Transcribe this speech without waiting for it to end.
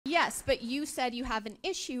Yes, but you said you have an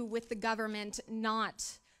issue with the government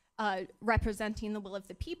not representing the will of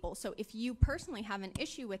the people. So if you personally have an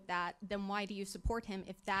issue with that, then why do you support him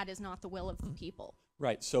if that is not the will of the people?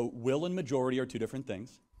 Right, so will and majority are two different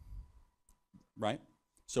things, right?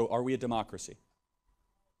 So are we a democracy?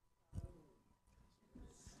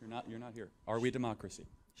 You're not here. Are we a democracy?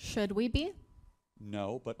 Should we be?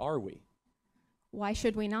 No, but are we? Why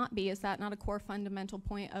should we not be? Is that not a core fundamental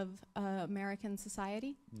point of American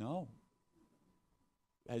society? No.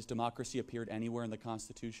 Has democracy appeared anywhere in the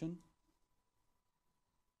Constitution?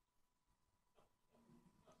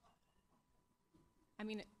 I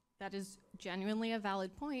mean, that is genuinely a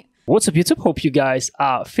valid point. What's up, YouTube? Hope you guys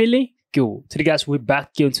are feeling good. Today, guys, we're back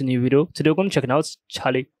here into a new video. Today, we're going to check out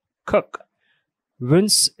Charlie Kirk.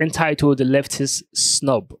 Runs entitled The Leftist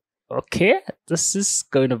Snob. Okay, this is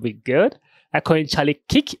going to be good. I call him Charlie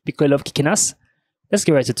Kick because I love kicking us. Let's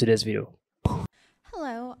get right into today's video.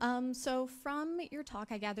 Hello. So from your talk,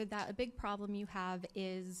 I gathered that a big problem you have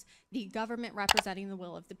is the government representing the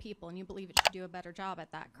will of the people, and you believe it should do a better job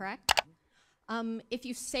at that, correct? If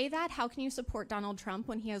you say that, how can you support Donald Trump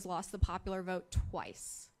when he has lost the popular vote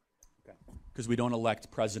twice? Because we don't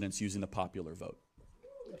elect presidents using the popular vote.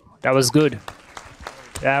 That was good.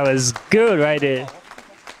 That was good right there.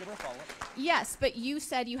 Yes, but you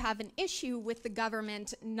said you have an issue with the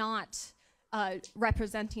government not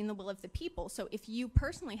representing the will of the people. So if you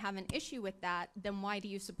personally have an issue with that, then why do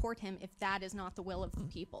you support him if that is not the will of the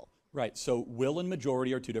people? Right, so will and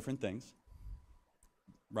majority are two different things,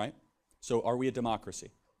 right? So are we a democracy?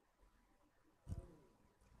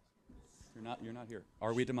 You're not here.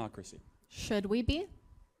 Are we a democracy? Should we be?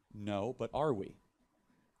 No, but are we?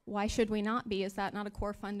 Why should we not be? Is that not a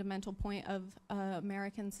core fundamental point of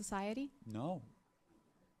American society? No.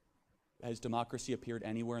 Has democracy appeared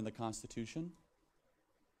anywhere in the Constitution?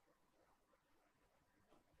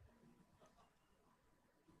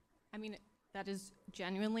 I mean, that is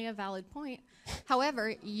genuinely a valid point.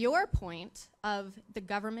 However, your point of the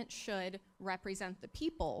government should represent the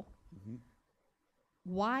people,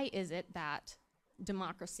 why is it that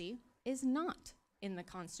democracy is not in the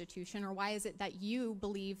Constitution, or why is it that you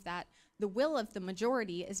believe that the will of the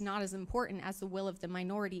majority is not as important as the will of the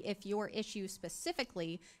minority if your issue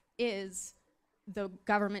specifically is the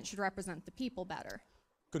government should represent the people better?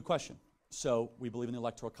 Good question. So we believe in the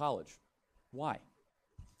Electoral College. Why?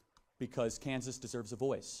 Because Kansas deserves a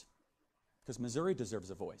voice. Because Missouri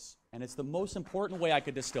deserves a voice. And it's the most important way I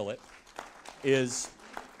could distill it is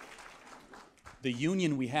the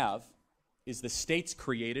union we have is the states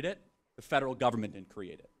created it, the federal government didn't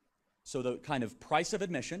create it. So the kind of price of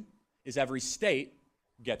admission is every state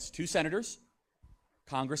gets 2 senators,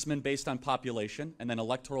 congressmen based on population, and then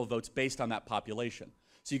electoral votes based on that population.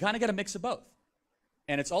 So you kind of get a mix of both.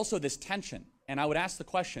 And it's also this tension. And I would ask the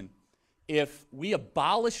question, if we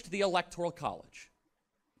abolished the Electoral College,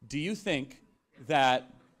 do you think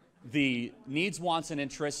that the needs, wants, and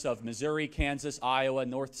interests of Missouri, Kansas, Iowa,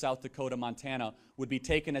 North, South Dakota, Montana would be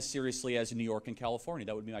taken as seriously as New York and California?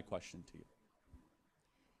 That would be my question to you.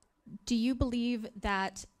 Do you believe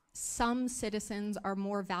that some citizens are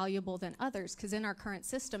more valuable than others? Because in our current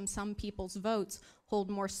system, some people's votes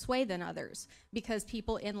hold more sway than others, because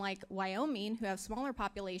people in like Wyoming who have smaller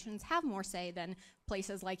populations have more say than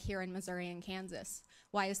places like here in Missouri and Kansas.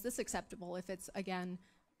 Why is this acceptable if it's, again,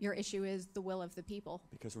 your issue is the will of the people?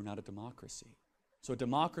 Because we're not a democracy. So a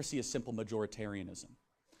democracy is simple majoritarianism.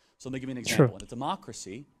 So let me give you an example. Sure. In a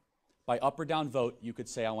democracy, by up or down vote, you could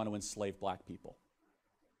say, I want to enslave black people.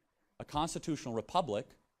 A constitutional republic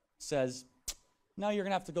says, no, you're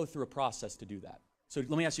going to have to go through a process to do that. So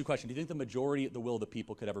let me ask you a question. Do you think the majority of the will of the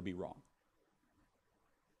people could ever be wrong?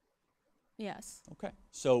 Yes. Okay.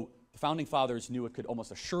 So the Founding Fathers knew it could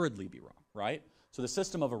almost assuredly be wrong, right? So the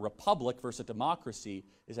system of a republic versus a democracy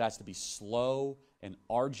is it has to be slow and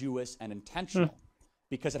arduous and intentional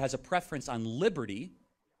because it has a preference on liberty,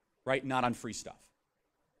 right, not on free stuff.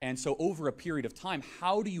 And so over a period of time,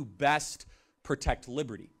 how do you best protect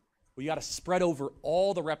liberty? Well, you got to spread over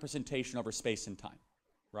all the representation over space and time,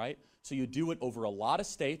 right? So you do it over a lot of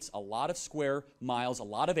states, a lot of square miles, a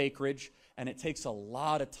lot of acreage, and it takes a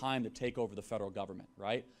lot of time to take over the federal government,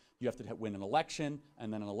 right? You have to win an election,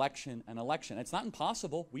 and then an election, and an election. It's not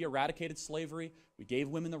impossible. We eradicated slavery. We gave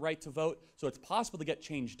women the right to vote. So it's possible to get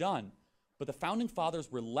change done. But the Founding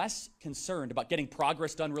Fathers were less concerned about getting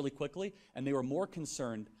progress done really quickly, and they were more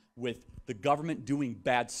concerned with the government doing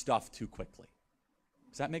bad stuff too quickly.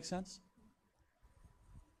 Does that make sense?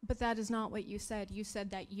 But that is not what you said. You said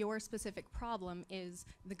that your specific problem is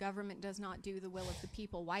the government does not do the will of the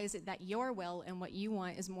people. Why is it that your will and what you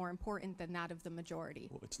want is more important than that of the majority?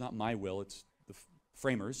 Well, it's not my will. It's the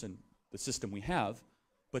framers and the system we have.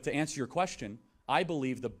 But to answer your question, I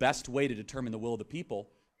believe the best way to determine the will of the people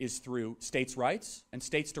is through states' rights and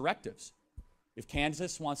states' directives. If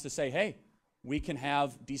Kansas wants to say, hey, we can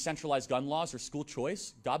have decentralized gun laws or school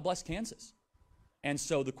choice, God bless Kansas. And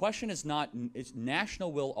so the question is not, it's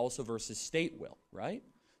national will also versus state will, right?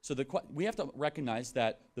 So we have to recognize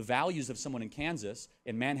that the values of someone in Kansas,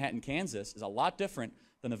 in Manhattan, Kansas, is a lot different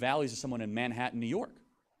than the values of someone in Manhattan, New York.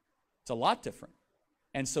 It's a lot different.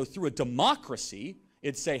 And so through a democracy,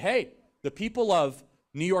 it'd say, hey, the people of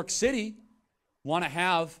New York City want to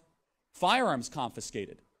have firearms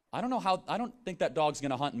confiscated. I don't think that dog's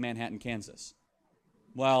going to hunt in Manhattan, Kansas.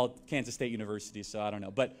 Well, Kansas State University, so I don't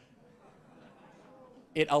know. But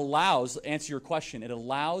it allows, answer your question, it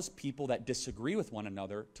allows people that disagree with one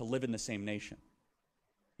another to live in the same nation.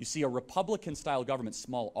 You see, a Republican-style government,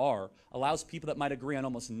 small r, allows people that might agree on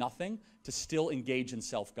almost nothing to still engage in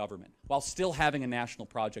self-government while still having a national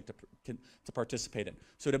project to participate in.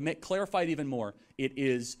 So to clarify it even more, it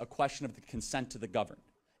is a question of the consent to the governed.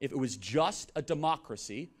 If it was just a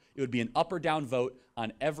democracy, it would be an up or down vote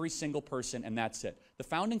on every single person, and that's it. The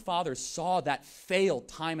Founding Fathers saw that fail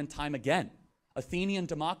time and time again. Athenian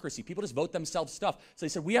democracy, people just vote themselves stuff. So they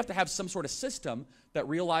said, we have to have some sort of system that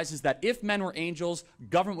realizes that if men were angels,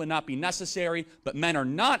 government would not be necessary, but men are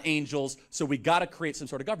not angels, so we got to create some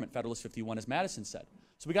sort of government. Federalist 51, as Madison said.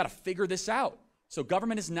 So we got to figure this out. So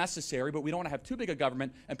government is necessary, but we don't want to have too big a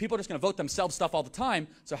government, and people are just going to vote themselves stuff all the time.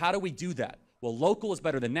 So how do we do that? Well, local is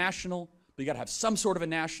better than national, but you got to have some sort of a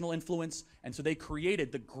national influence. And so they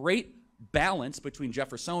created the great balance between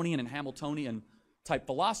Jeffersonian and Hamiltonian type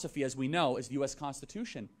philosophy, as we know, is the U.S.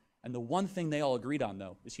 Constitution. And the one thing they all agreed on,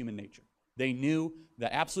 though, is human nature. They knew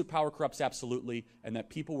that absolute power corrupts absolutely, and that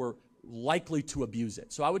people were likely to abuse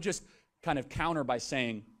it. So I would just kind of counter by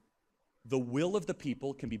saying the will of the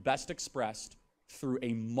people can be best expressed through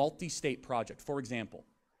a multi-state project. For example,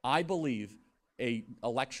 I believe an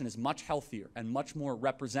election is much healthier and much more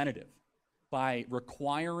representative by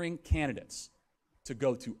requiring candidates to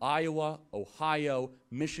go to Iowa, Ohio,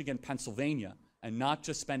 Michigan, Pennsylvania, and not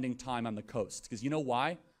just spending time on the coast. Because you know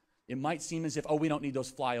why? It might seem as if, oh, we don't need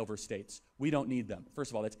those flyover states. We don't need them. First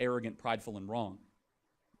of all, that's arrogant, prideful, and wrong.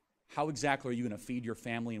 How exactly are you going to feed your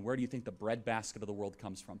family, and where do you think the breadbasket of the world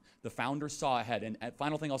comes from? The founders saw ahead, and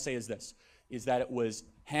final thing I'll say is this, is that it was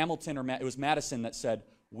Hamilton or it was Madison that said,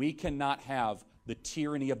 we cannot have the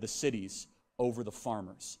tyranny of the cities over the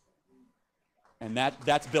farmers. And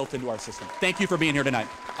that's built into our system. Thank you for being here tonight.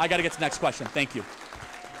 I got to get to the next question. Thank you.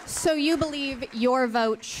 So you believe your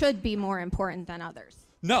vote should be more important than others?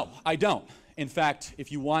 No, I don't. In fact,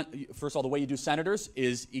 if you want, first of all, the way you do senators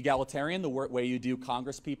is egalitarian. The way you do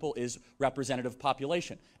Congress people is representative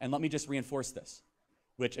population. And let me just reinforce this,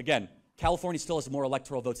 which, again, California still has more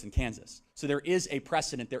electoral votes than Kansas. So there is a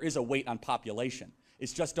precedent, there is a weight on population.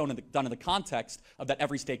 It's just done in the context of that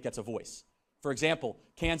every state gets a voice. For example,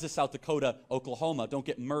 Kansas, South Dakota, Oklahoma don't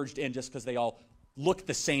get merged in just because they all look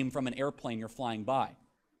the same from an airplane you're flying by.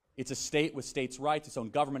 It's a state with states' rights, its own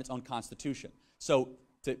government, its own constitution. So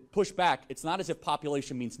to push back, it's not as if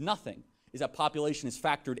population means nothing. Is that population is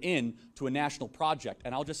factored in to a national project.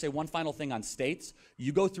 And I'll just say one final thing on states.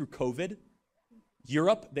 You go through COVID,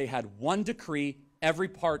 Europe, they had one decree, every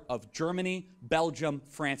part of Germany, Belgium,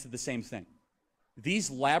 France did the same thing.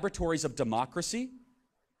 These laboratories of democracy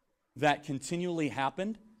that continually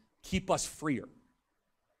happened keep us freer.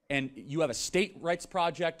 And you have a state rights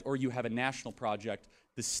project or you have a national project.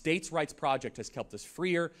 The states' rights project has kept us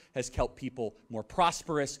freer, has kept people more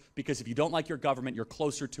prosperous, because if you don't like your government, you're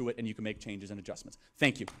closer to it and you can make changes and adjustments.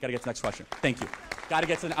 Thank you. Got to get to the next question. Thank you. Got to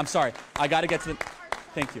get to the, I'm sorry. I got to get to the,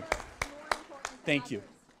 thank you. Thank you.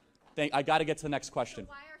 I got to get to the next question.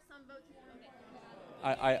 Why are some votes more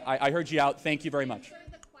important? I heard you out. Thank you very much.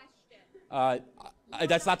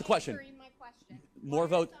 That's not the question. More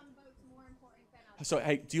vote. So,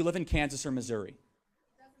 hey, do you live in Kansas or Missouri?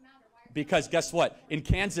 Because guess what? In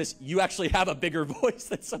Kansas, you actually have a bigger voice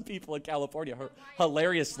than some people in California,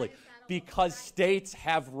 hilariously. Because states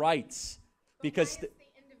have rights. Because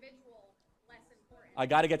I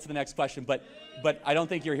got to get to the next question, but I don't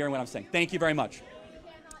think you're hearing what I'm saying. Thank you very much.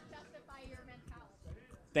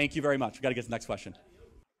 Thank you very much. We got to get to the next question.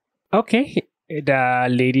 Okay, the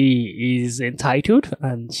lady is entitled,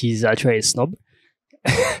 and she's actually a snob.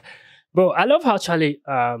 But I love how Charlie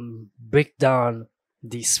break down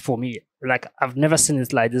this for me. Like, I've never seen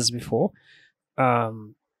it like this before.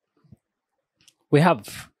 We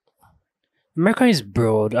have America is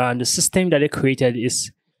broad, and the system that they created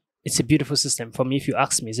it's a beautiful system. For me, if you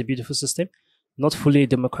ask me, it's a beautiful system. Not fully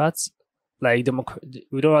Democrats, like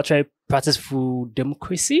we don't actually practice full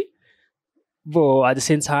democracy, but at the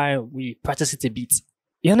same time, we practice it a bit.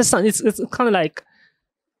 You understand? It's kind of like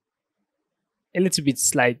a little bit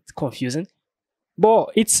like confusing, but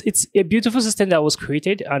it's a beautiful system that was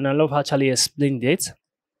created, and I love how Charlie explained it.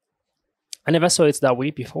 I never saw it that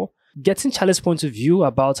way before. Getting Charlie's point of view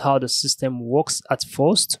about how the system works at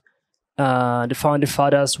first, the founding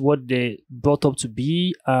fathers, what they brought up to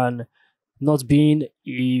be, and not being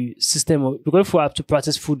a system because if we have to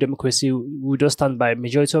practice full democracy, we just stand by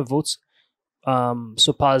majority of votes,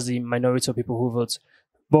 surpass the minority of people who vote.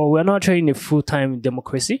 But we're not trying a full-time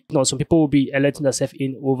democracy. No, some people will be electing themselves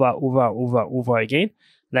in over again.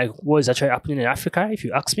 Like what is actually happening in Africa, if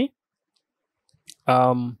you ask me.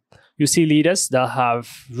 You see leaders that have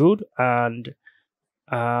ruled and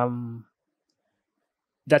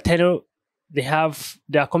that tenure they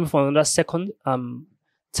are coming for another second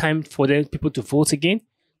time for them people to vote again.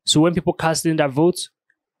 So when people cast in their vote,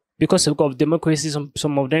 because of democracy,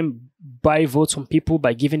 some of them buy votes from people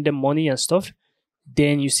by giving them money and stuff.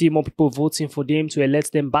 Then you see more people voting for them to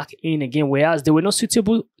elect them back in again, whereas they were not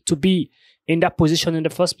suitable to be in that position in the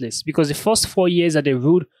first place because the first 4 years that they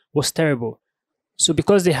ruled was terrible. So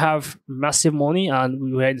because they have massive money and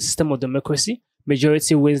we were in the system of democracy,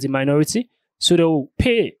 majority wins the minority. So they'll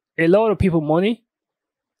pay a lot of people money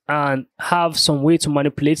and have some way to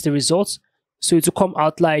manipulate the results. So it will come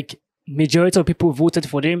out like majority of people voted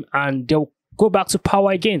for them and they'll go back to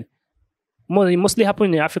power again. It mostly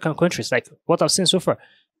happen in African countries, like what I've seen so far.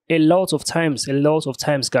 A lot of times,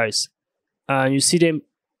 guys. And you see them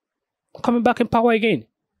coming back in power again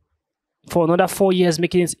for another 4 years,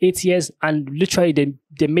 making it 8 years, and literally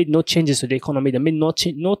they made no changes to the economy. They made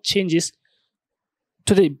no changes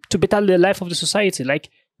to better the life of the society. Like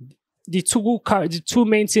the two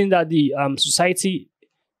main things that the society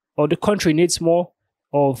or the country needs more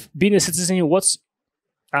of being a citizen, what's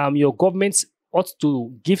your government ought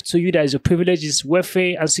to give to you that is your privilege is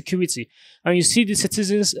welfare and security. And you see the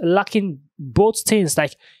citizens lacking both things.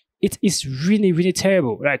 Like it is really, really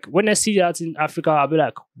terrible. Like when I see that in Africa, I'll be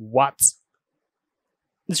like, what?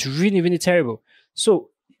 It's really, really terrible.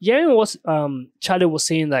 So hearing what Charlie was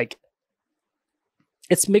saying, like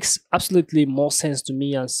it makes absolutely more sense to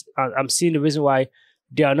me, and I'm seeing the reason why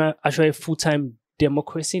they are not actually full-time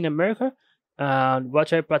democracy in America, and we're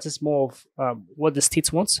trying to practice more of what the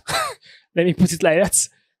state wants. Let me put it like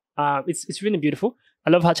that. It's really beautiful. I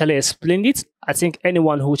love how Charlie explained it. I think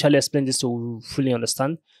anyone who Charlie explained this to will fully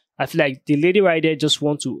understand. I feel like the lady right there just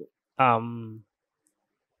want to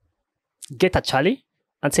get at Charlie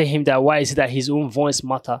and tell him that why is it that his own voice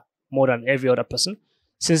matter more than every other person,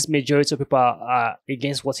 since majority of people are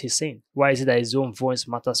against what he's saying. Why is it that his own voice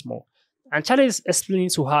matters more? And Charlie is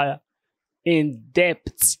explaining to her in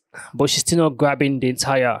depth, but she's still not grabbing the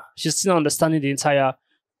entire, she's still not understanding the entire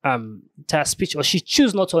speech, or she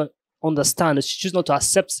choose not to understand, she choose not to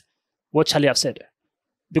accept what Charlie have said.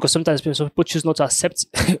 Because sometimes some people choose not to accept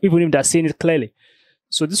even if they're saying it clearly.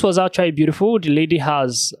 So this was actually beautiful. The lady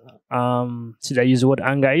has did I use the word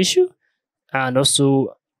anger issue? And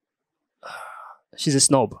also she's a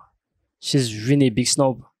snob. She's really a big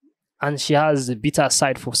snob. And she has a bitter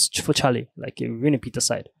side for Charlie, like a really bitter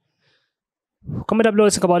side. Comment down below,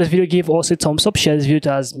 think about this video, give also a thumbs up, share this video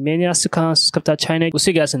to as many as you can, subscribe to our channel. We'll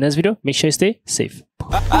see you guys in the next video. Make sure you stay safe.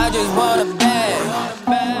 I just want a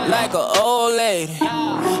bag, like an old lady.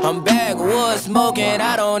 I'm backwoods smoking,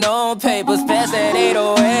 I don't own papers, pass that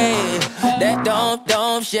 808. That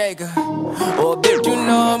don't shake her. Oh, bitch, you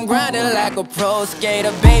know I'm grinding like a pro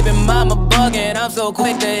skater. Baby mama bugging, I'm so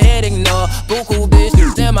quick to hit ignore. Buku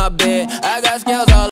bitches in my bed, I got scales all